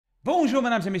Bonjour,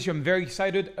 mesdames et messieurs. I'm very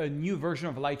excited. A new version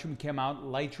of Lightroom came out,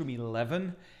 Lightroom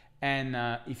 11.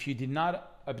 And if you did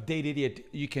not update it yet,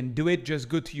 you can do it. Just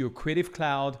go to your Creative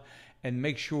Cloud and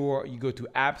make sure you go to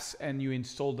Apps and you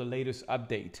install the latest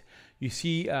update. You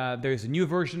see there's a new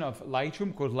version of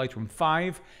Lightroom called Lightroom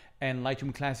 5 and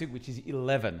Lightroom Classic, which is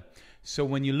 11. So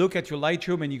when you look at your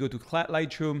Lightroom and you go to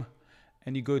Lightroom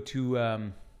and you go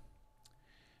to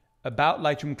About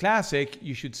Lightroom Classic,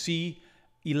 you should see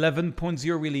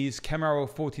 11.0 release, Camera Raw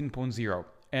 14.0,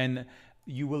 and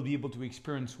you will be able to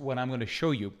experience what I'm going to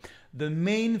show you. The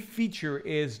main feature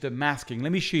is the masking.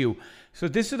 Let me show you. So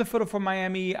this is the photo from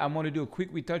Miami. I want to do a quick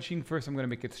retouching. First, I'm going to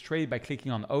make it straight by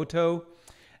clicking on Auto.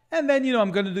 And then,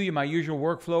 I'm going to do my usual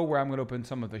workflow where I'm going to open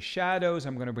some of the shadows.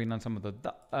 I'm going to bring down some of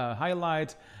the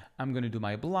highlights. I'm going to do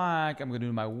my black. I'm going to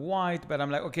do my white. But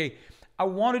I'm like, okay, I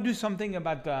want to do something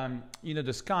about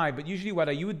the sky, but usually what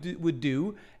I would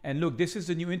do, and look, this is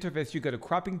the new interface. You got a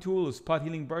cropping tool, a spot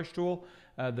healing brush tool,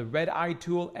 the red eye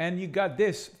tool, and you got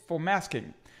this for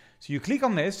masking. So you click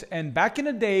on this, and back in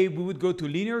the day, we would go to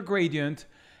linear gradient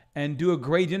and do a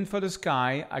gradient for the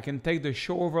sky. I can take the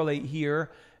show overlay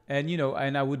here, and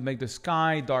and I would make the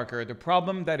sky darker. The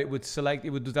problem that it would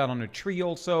do that on a tree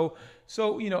also.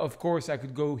 So of course, I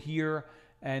could go here.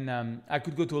 And I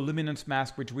could go to a luminance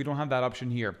mask, which we don't have that option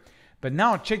here. But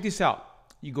now check this out.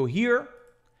 You go here,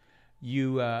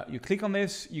 you click on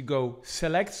this, you go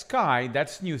select sky,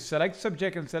 that's new, select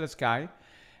subject and select sky.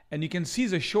 And you can see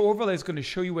the show overlay is going to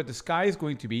show you what the sky is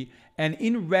going to be. And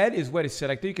in red is what is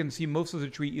selected. You can see most of the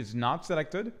tree is not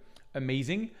selected.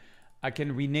 Amazing. I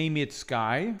can rename it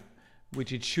sky,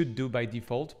 which it should do by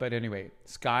default. But anyway,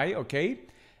 sky, okay.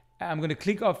 I'm going to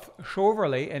click off show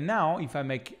overlay, and now if I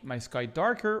make my sky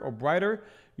darker or brighter,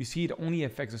 you see it only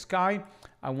affects the sky.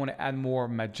 I want to add more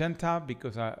magenta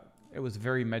because it was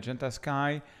very magenta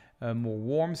sky, more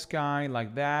warm sky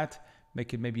like that,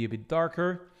 make it maybe a bit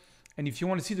darker. And if you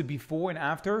want to see the before and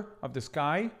after of the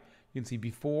sky, you can see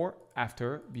before,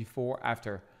 after,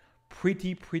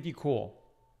 pretty cool.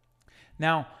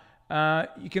 Now,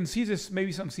 you can see this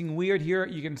maybe something weird here.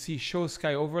 You can see show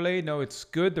sky overlay. No, it's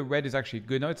good. The red is actually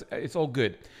good. No, it's all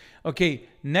good. Okay,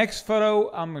 next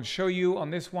photo I'm going to show you on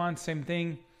this one. Same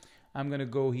thing. I'm going to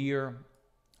go here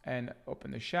and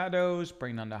open the shadows,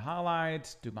 bring down the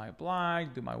highlights, do my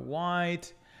black, do my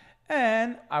white.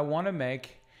 And I want to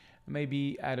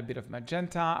maybe add a bit of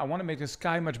magenta. I want to make the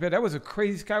sky much better. That was a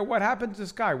crazy sky. What happened to the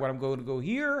sky? Well, I'm going to go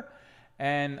here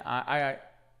and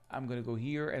I'm going to go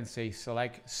here and say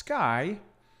select sky,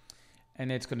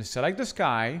 and it's going to select the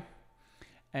sky,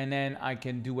 and then I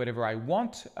can do whatever I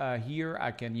want here.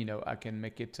 I can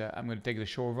make it, I'm going to take the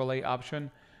show overlay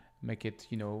option, make it,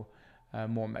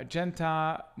 more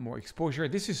magenta, more exposure.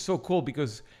 This is so cool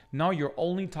because now you're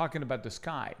only talking about the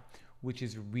sky, which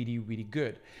is really, really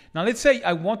good. Now let's say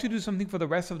I want to do something for the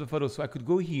rest of the photo. So I could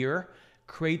go here,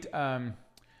 create a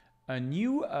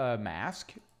new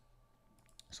mask.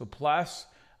 So plus,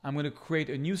 I'm going to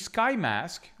create a new sky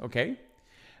mask, okay?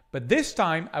 But this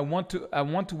time I want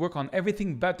to work on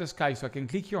everything but the sky. So I can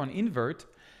click here on invert,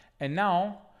 and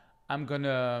now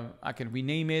I can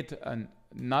rename it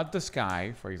not the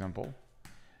sky, for example.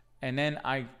 And then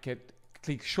I can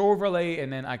click show overlay,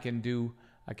 and then I can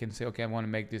say, okay, I want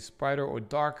to make this brighter or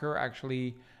darker.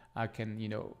 Actually, I can,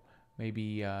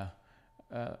 maybe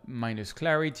minus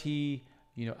clarity,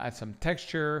 add some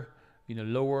texture,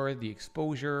 lower the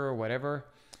exposure or whatever.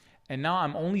 And now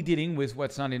I'm only dealing with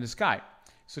what's not in the sky.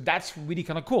 So that's really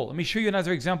kind of cool. Let me show you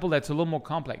another example that's a little more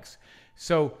complex.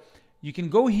 So you can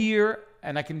go here,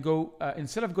 and I can go,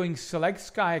 instead of going select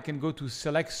sky, I can go to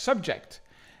select subject.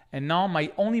 And now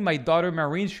only my daughter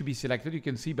Marine should be selected. You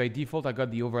can see by default I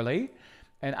got the overlay.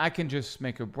 And I can just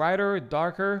make her brighter,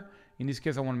 darker. In this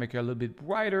case, I want to make her a little bit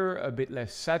brighter, a bit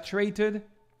less saturated.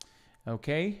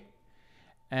 Okay.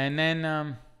 And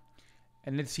then...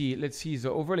 and let's see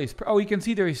the overlays. Oh, you can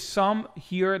see there is some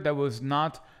here that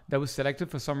was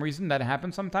selected for some reason. That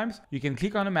happens sometimes. You can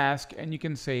click on a mask and you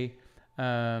can say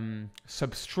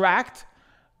subtract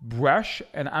brush,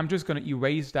 and I'm just going to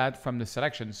erase that from the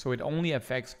selection so it only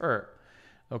affects her.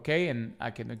 Okay, and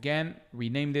I can again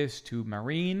rename this to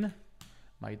Marine,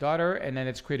 my daughter, and then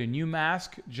let's create a new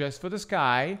mask just for the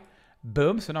sky.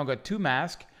 Boom, so now I've got two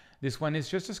masks. This one is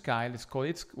just a sky. Let's call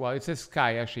it, well, it says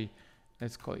sky actually.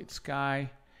 Let's call it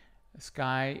sky.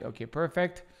 Okay,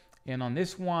 perfect. And on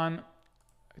this one,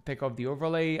 take off the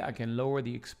overlay. I can lower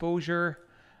the exposure.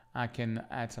 I can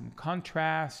add some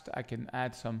contrast. I can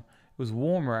add some, it was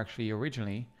warmer actually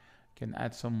originally. Can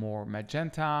add some more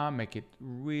magenta, make it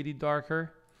really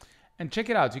darker. And check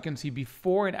it out. You can see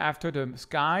before and after the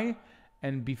sky,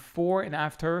 and before and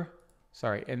after,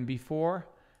 and before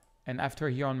and after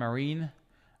here on marine,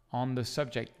 on the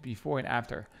subject, before and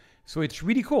after. So it's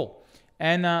really cool.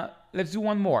 And let's do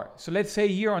one more. So let's say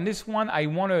here on this one, I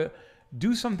want to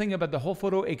do something about the whole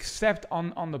photo except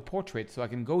on the portrait. So I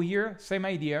can go here, same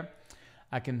idea.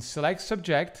 I can select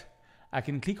subject. I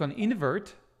can click on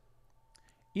invert,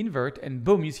 and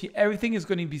boom, you see everything is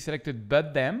going to be selected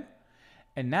but them.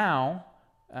 And now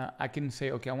I can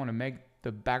say, okay, I want to make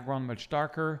the background much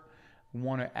darker.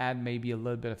 Want to add maybe a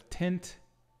little bit of tint.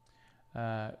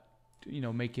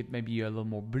 Make it maybe a little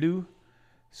more blue,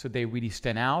 so they really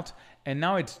stand out. And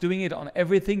now it's doing it on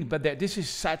everything but that. This is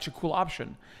such a cool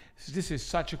option. This is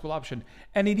such a cool option.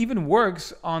 And it even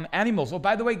works on animals. Oh,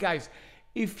 by the way, guys,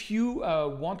 if you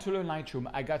want to learn Lightroom,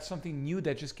 I got something new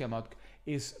that just came out.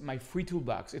 Is my free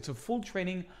toolbox. It's a full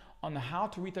training on how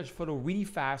to retouch photo really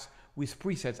fast with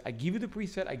presets. I give you the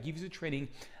preset, I give you the training,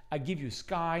 I give you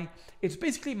sky. It's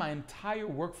basically my entire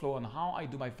workflow on how I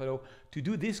do my photo to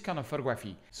do this kind of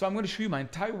photography. So I'm going to show you my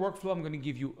entire workflow. I'm going to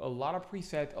give you a lot of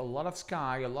preset, a lot of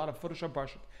sky, a lot of Photoshop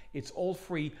brush. It's all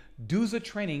free. Do the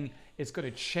training. It's going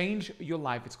to change your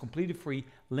life. It's completely free.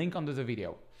 Link under the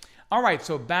video. All right,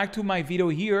 so back to my video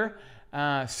here.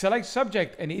 Select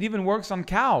subject, and it even works on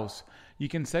cows. You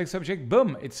can select subject,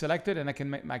 boom, it's selected, and I can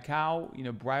make my cow,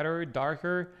 brighter,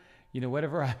 darker,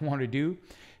 whatever I want to do.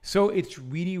 So it's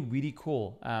really, really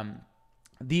cool.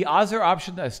 The other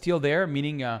option is still there,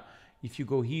 meaning if you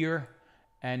go here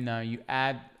and you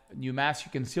add new mask,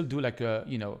 you can still do like a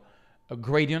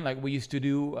gradient like we used to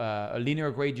do, a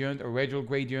linear gradient, a radial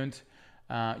gradient.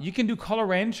 You can do color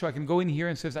range, so I can go in here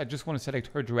and says I just want to select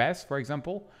her dress, for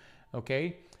example,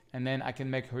 okay, and then I can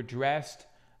make her dressed.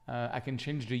 I can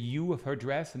change the hue of her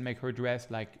dress and make her dress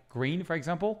like green, for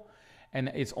example. And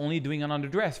it's only doing it on the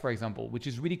dress, for example, which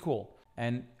is really cool.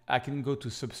 And I can go to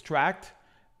subtract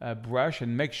brush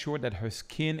and make sure that her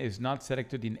skin is not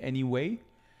selected in any way,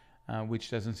 which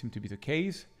doesn't seem to be the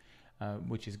case,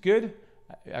 which is good.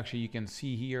 Actually, you can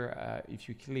see here, if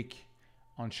you click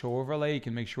on show overlay, you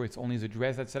can make sure it's only the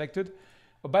dress that's selected.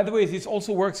 But by the way, this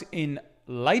also works in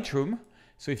Lightroom.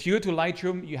 So if you go to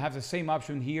Lightroom, you have the same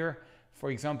option here. For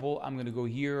example, I'm going to go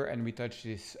here and retouch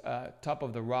this top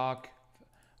of the rock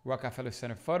after the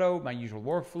center photo, my usual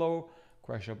workflow,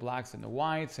 crush the blacks and the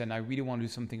whites, and I really want to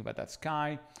do something about that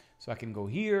sky. So I can go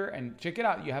here and check it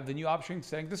out. You have the new option,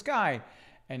 select the sky.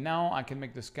 And now I can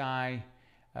make the sky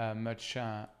much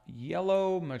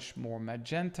yellow, much more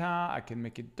magenta. I can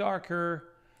make it darker.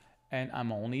 And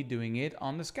I'm only doing it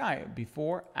on the sky,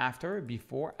 before, after,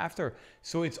 before, after.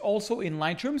 So it's also in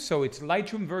Lightroom. So it's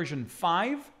Lightroom version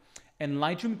 5. And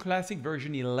Lightroom Classic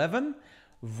version 11.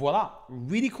 Voila,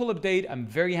 really cool update. I'm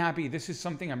very happy. This is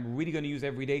something I'm really going to use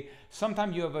every day.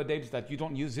 Sometimes you have updates that you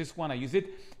don't use. This one, I use it.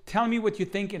 Tell me what you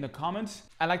think in the comments.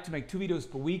 I like to make 2 videos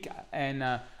per week. And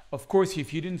of course,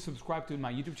 if you didn't subscribe to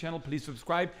my YouTube channel, please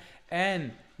subscribe.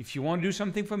 And if you want to do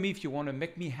something for me, if you want to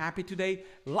make me happy today,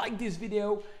 like this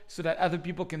video so that other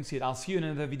people can see it. I'll see you in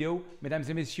another video.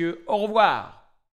 Mesdames et messieurs, au revoir.